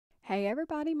Hey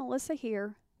everybody, Melissa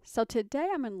here. So today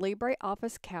I'm in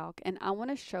LibreOffice Calc and I want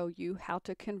to show you how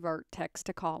to convert text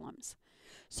to columns.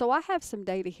 So I have some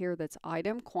data here that's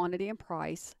item, quantity, and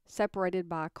price separated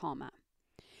by a comma.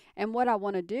 And what I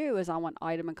want to do is I want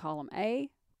item in column A,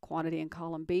 quantity in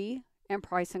column B, and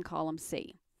price in column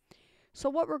C. So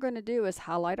what we're going to do is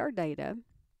highlight our data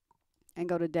and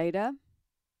go to Data,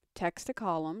 Text to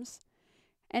Columns,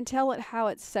 and tell it how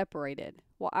it's separated.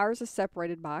 Well, ours is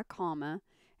separated by a comma.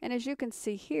 And as you can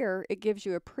see here, it gives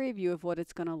you a preview of what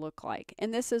it's going to look like.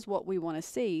 And this is what we want to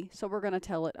see, so we're going to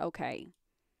tell it OK.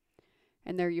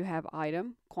 And there you have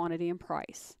item, quantity, and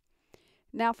price.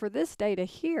 Now for this data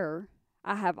here,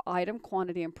 I have item,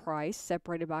 quantity, and price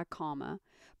separated by a comma,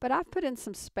 but I've put in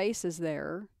some spaces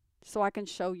there so I can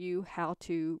show you how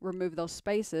to remove those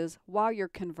spaces while you're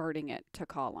converting it to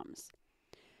columns.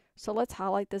 So let's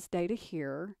highlight this data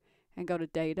here and go to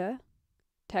Data,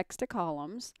 Text to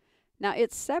Columns. Now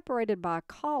it's separated by a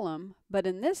column, but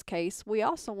in this case, we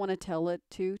also want to tell it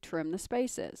to trim the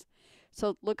spaces.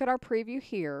 So look at our preview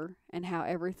here and how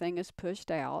everything is pushed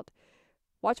out.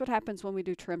 Watch what happens when we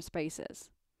do trim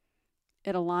spaces.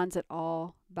 It aligns it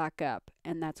all back up,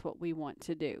 and that's what we want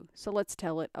to do. So let's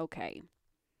tell it OK.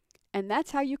 And that's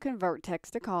how you convert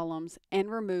text to columns and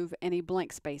remove any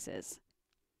blank spaces.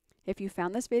 If you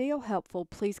found this video helpful,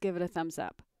 please give it a thumbs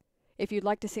up. If you'd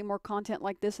like to see more content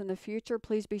like this in the future,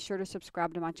 please be sure to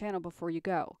subscribe to my channel before you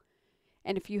go.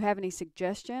 And if you have any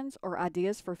suggestions or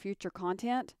ideas for future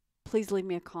content, please leave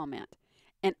me a comment.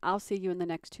 And I'll see you in the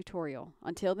next tutorial.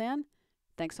 Until then,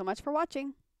 thanks so much for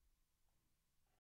watching.